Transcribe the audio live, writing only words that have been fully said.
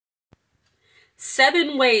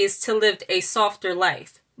7 ways to live a softer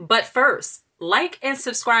life. But first, like and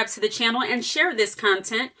subscribe to the channel and share this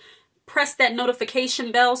content. Press that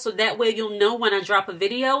notification bell so that way you'll know when I drop a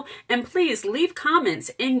video. And please leave comments,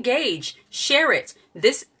 engage, share it.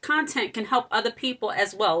 This content can help other people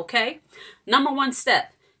as well, okay? Number 1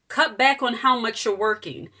 step, cut back on how much you're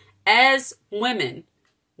working. As women,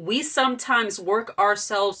 we sometimes work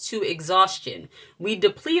ourselves to exhaustion. We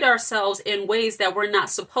deplete ourselves in ways that we're not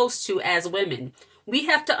supposed to as women. We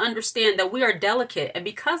have to understand that we are delicate, and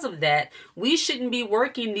because of that, we shouldn't be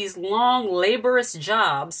working these long, laborious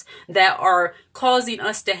jobs that are causing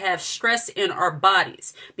us to have stress in our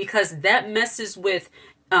bodies, because that messes with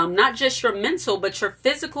not just your mental, but your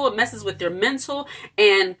physical. It messes with your mental,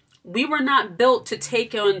 and we were not built to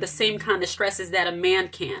take on the same kind of stresses that a man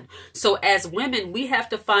can. So as women, we have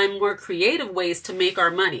to find more creative ways to make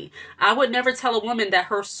our money. I would never tell a woman that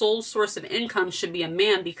her sole source of income should be a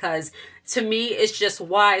man, because to me, it's just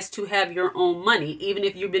wise to have your own money. Even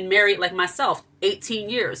if you've been married like myself 18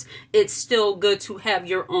 years, it's still good to have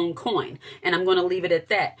your own coin. And I'm going to leave it at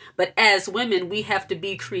that. But as women, we have to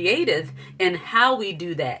be creative in how we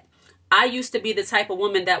do that. I used to be the type of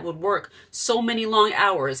woman that would work so many long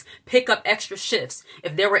hours, pick up extra shifts.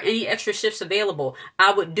 If there were any extra shifts available,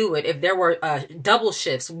 I would do it. If there were double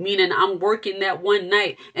shifts, meaning I'm working that one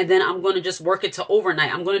night and then I'm going to just work it to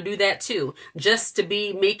overnight, I'm going to do that too, just to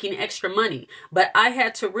be making extra money. But I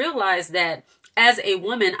had to realize that as a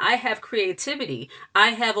woman, I have creativity.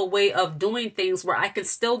 I have a way of doing things where I can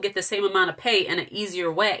still get the same amount of pay in an easier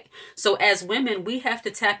way. So as women, we have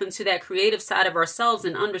to tap into that creative side of ourselves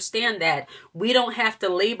and understand that we don't have to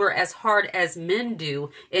labor as hard as men do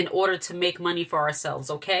in order to make money for ourselves,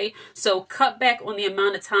 okay? So cut back on the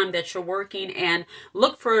amount of time that you're working and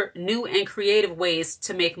look for new and creative ways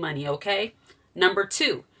to make money, okay? Number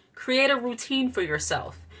 2, create a routine for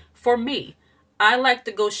yourself. For me, I like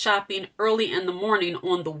to go shopping early in the morning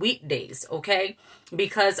on the weekdays, okay?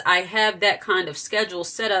 Because I have that kind of schedule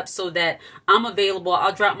set up so that I'm available.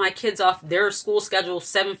 I'll drop my kids off their school schedule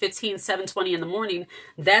 7:15, 7:20 in the morning.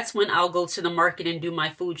 That's when I'll go to the market and do my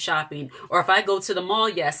food shopping. Or if I go to the mall,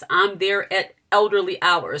 yes, I'm there at elderly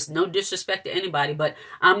hours. No disrespect to anybody, but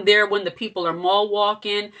I'm there when the people are mall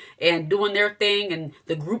walking and doing their thing and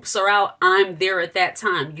the groups are out. I'm there at that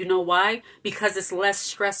time. You know why? Because it's less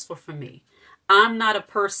stressful for me. I'm not a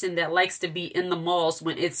person that likes to be in the malls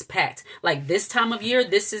when it's packed. Like this time of year,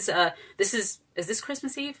 is this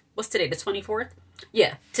Christmas Eve? What's today, the 24th?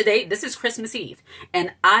 Yeah, today, this is Christmas Eve.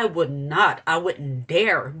 And I wouldn't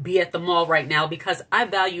dare be at the mall right now because I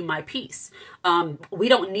value my peace. We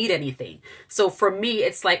don't need anything. So for me,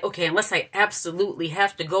 it's like, okay, unless I absolutely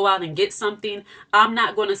have to go out and get something, I'm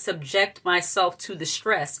not going to subject myself to the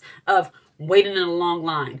stress of waiting in a long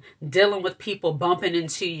line, dealing with people bumping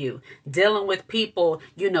into you, dealing with people,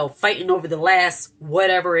 fighting over the last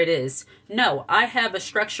whatever it is. No, I have a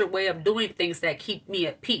structured way of doing things that keep me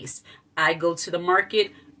at peace. I go to the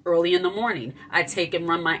market early in the morning. I take and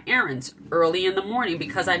run my errands early in the morning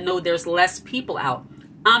because I know there's less people out.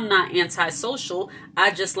 I'm not antisocial. I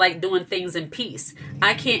just like doing things in peace.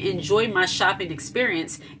 I can't enjoy my shopping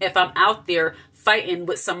experience if I'm out there fighting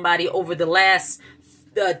with somebody over the last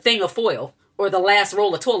thing of foil or the last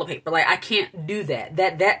roll of toilet paper. Like, I can't do that.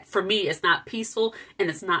 That for me is not peaceful and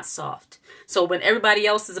it's not soft. So when everybody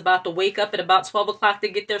else is about to wake up at about 12 o'clock to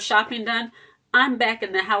get their shopping done, I'm back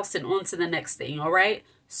in the house and on to the next thing, all right?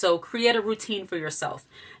 So create a routine for yourself.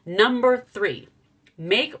 Number 3,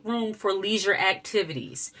 make room for leisure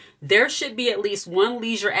activities. There should be at least one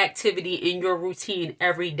leisure activity in your routine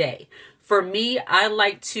every day. For me, I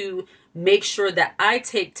like to make sure that I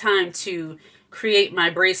take time to create my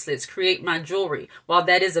bracelets, create my jewelry. While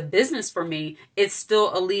that is a business for me, it's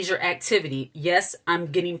still a leisure activity. Yes, I'm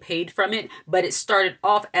getting paid from it, but it started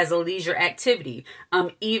off as a leisure activity.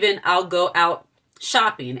 Even I'll go out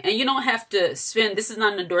shopping and you don't have to spend, this is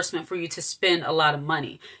not an endorsement for you to spend a lot of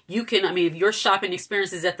money. You can, if your shopping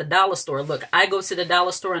experience is at the dollar store, look, I go to the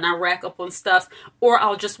dollar store and I rack up on stuff, or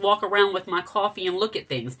I'll just walk around with my coffee and look at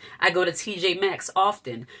things. I go to TJ Maxx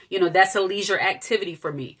often. That's a leisure activity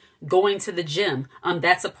for me. Going to the gym,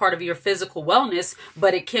 that's a part of your physical wellness,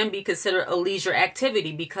 but it can be considered a leisure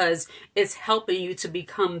activity because it's helping you to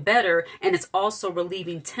become better and it's also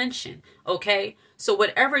relieving tension, okay? So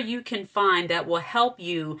whatever you can find that will help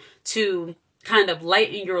you to kind of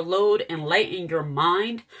lighten your load and lighten your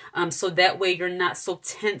mind, so that way you're not so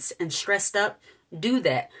tense and stressed up, do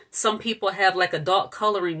that. Some people have like adult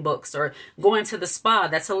coloring books or going to the spa.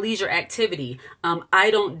 That's a leisure activity.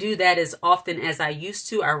 I don't do that as often as I used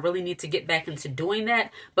to. I really need to get back into doing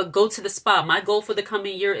that. But go to the spa. My goal for the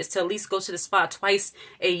coming year is to at least go to the spa twice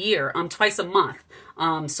a year, twice a month.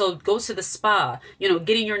 So go to the spa,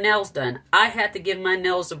 getting your nails done. I had to give my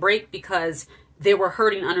nails a break because they were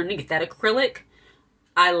hurting underneath. That acrylic,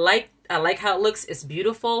 I like how it looks. It's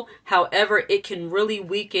beautiful. However, it can really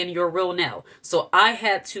weaken your real nail. So I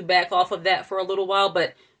had to back off of that for a little while,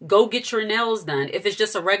 but go get your nails done. If it's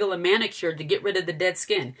just a regular manicure to get rid of the dead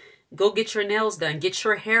skin, go get your nails done, get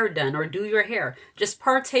your hair done, or do your hair. Just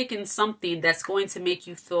partake in something that's going to make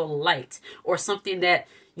you feel light, or something that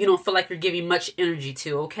you don't feel like you're giving much energy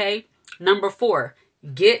to, okay? Number 4,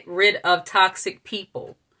 get rid of toxic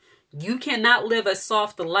people. You cannot live a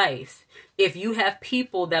soft life if you have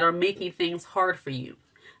people that are making things hard for you.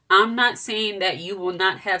 I'm not saying that you will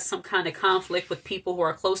not have some kind of conflict with people who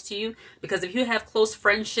are close to you, because if you have close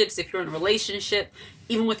friendships, if you're in a relationship,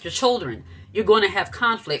 even with your children, you're going to have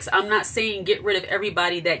conflicts. I'm not saying get rid of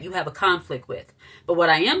everybody that you have a conflict with. But what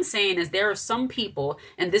I am saying is there are some people,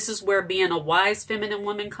 and this is where being a wise feminine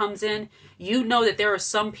woman comes in. You know that there are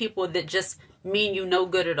some people that just mean you no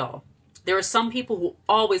good at all. There are some people who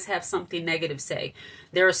always have something negative to say.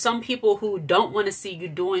 There are some people who don't want to see you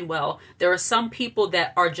doing well. There are some people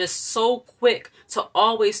that are just so quick to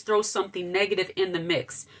always throw something negative in the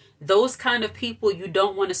mix. Those kind of people you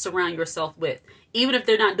don't want to surround yourself with, even if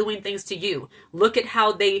they're not doing things to you. Look at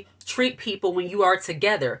how they treat people when you are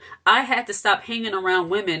together. I had to stop hanging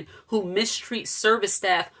around women who mistreat service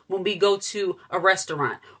staff when we go to a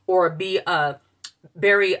restaurant, or be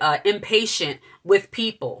very impatient with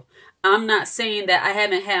people. I'm not saying that I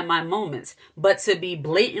haven't had my moments, but to be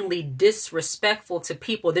blatantly disrespectful to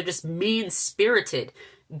people, they're just mean-spirited.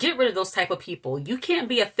 Get rid of those type of people. You can't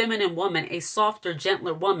be a feminine woman, a softer,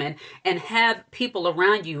 gentler woman, and have people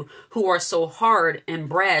around you who are so hard and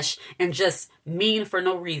brash and just mean for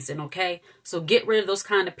no reason, okay? So get rid of those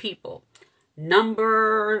kind of people.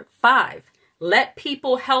 Number 5, let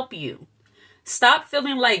people help you. Stop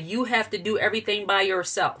feeling like you have to do everything by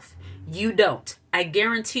yourself. You don't. I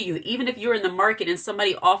guarantee you, even if you're in the market and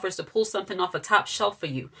somebody offers to pull something off a top shelf for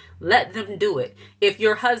you, let them do it. If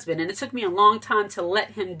your husband, and it took me a long time to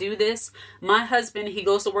let him do this, my husband, he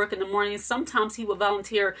goes to work in the morning. Sometimes he will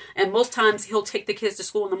volunteer, and most times he'll take the kids to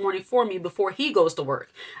school in the morning for me before he goes to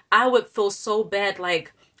work. I would feel so bad,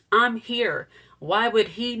 like, I'm here. Why would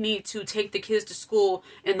he need to take the kids to school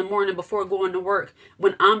in the morning before going to work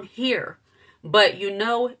when I'm here? But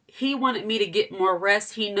he wanted me to get more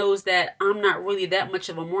rest. He knows that I'm not really that much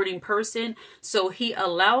of a morning person. So he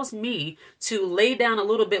allows me to lay down a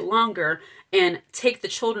little bit longer and take the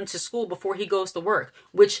children to school before he goes to work,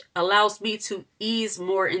 which allows me to ease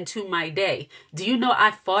more into my day. Do you know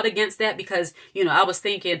I fought against that? Because, I was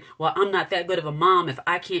thinking, well, I'm not that good of a mom if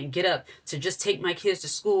I can't get up to just take my kids to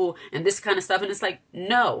school and this kind of stuff. And it's like,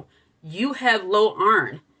 no, you have low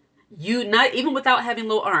iron. Not even without having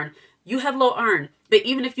low iron. You have low iron, but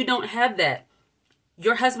even if you don't have that,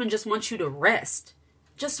 your husband just wants you to rest.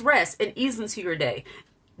 Just rest and ease into your day.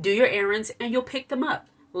 Do your errands and you'll pick them up.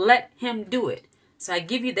 Let him do it. So I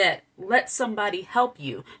give you that. Let somebody help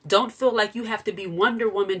you. Don't feel like you have to be Wonder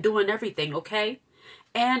Woman doing everything, okay?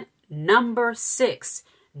 And number 6,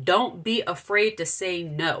 don't be afraid to say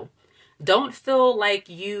no. Don't feel like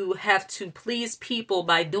you have to please people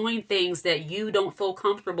by doing things that you don't feel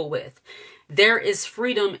comfortable with. There is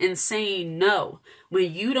freedom in saying no.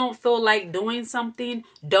 When you don't feel like doing something,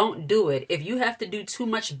 don't do it. If you have to do too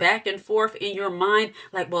much back and forth in your mind,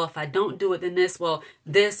 like, well, if I don't do it, then this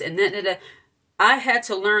and that. I had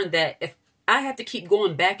to learn that if I have to keep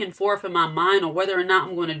going back and forth in my mind on whether or not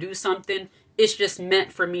I'm going to do something, it's just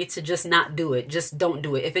meant for me to just not do it. Just don't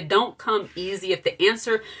do it. If it don't come easy, if the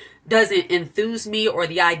answer doesn't enthuse me, or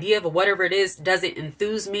the idea of whatever it is doesn't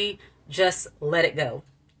enthuse me, just let it go.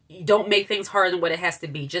 Don't make things harder than what it has to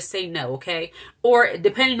be. Just say no, okay? Or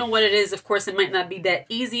depending on what it is, of course, it might not be that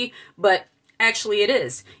easy, but actually it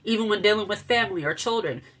is. Even when dealing with family or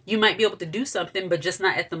children, you might be able to do something, but just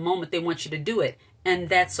not at the moment they want you to do it. And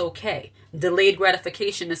that's okay. Delayed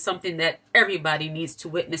gratification is something that everybody needs to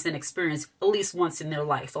witness and experience at least once in their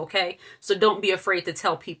life, okay? So don't be afraid to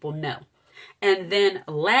tell people no. And then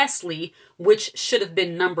lastly, which should have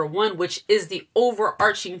been number 1, which is the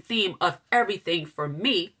overarching theme of everything for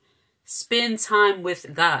me, spend time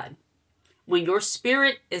with God. When your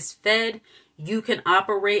spirit is fed, you can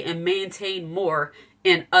operate and maintain more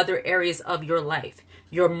in other areas of your life.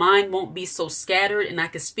 Your mind won't be so scattered. And I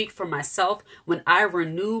can speak for myself. When I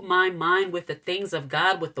renew my mind with the things of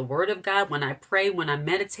God, with the word of God, when I pray, when I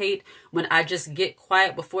meditate, when I just get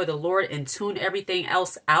quiet before the Lord and tune everything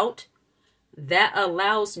else out, that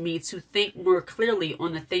allows me to think more clearly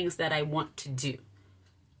on the things that I want to do.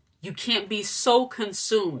 You can't be so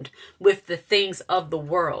consumed with the things of the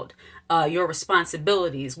world, your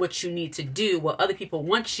responsibilities, what you need to do, what other people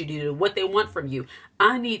want you to do, what they want from you.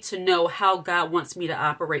 I need to know how God wants me to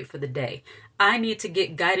operate for the day. I need to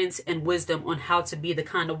get guidance and wisdom on how to be the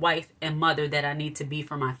kind of wife and mother that I need to be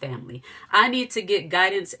for my family. I need to get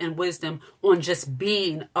guidance and wisdom on just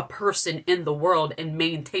being a person in the world and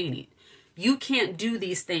maintaining. You can't do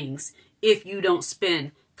these things if you don't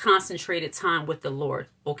spend concentrated time with the Lord,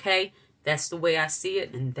 okay? That's the way I see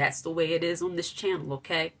it, and that's the way it is on this channel,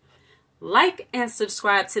 okay? Like and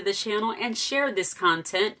subscribe to the channel and share this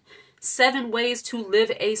content. 7 ways to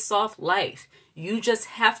live a soft life. You just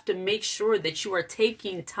have to make sure that you are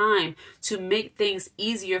taking time to make things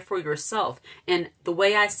easier for yourself. And the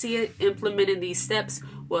way I see it, implementing these steps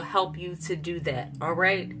will help you to do that, all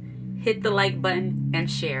right? Hit the like button and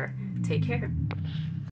share. Take care.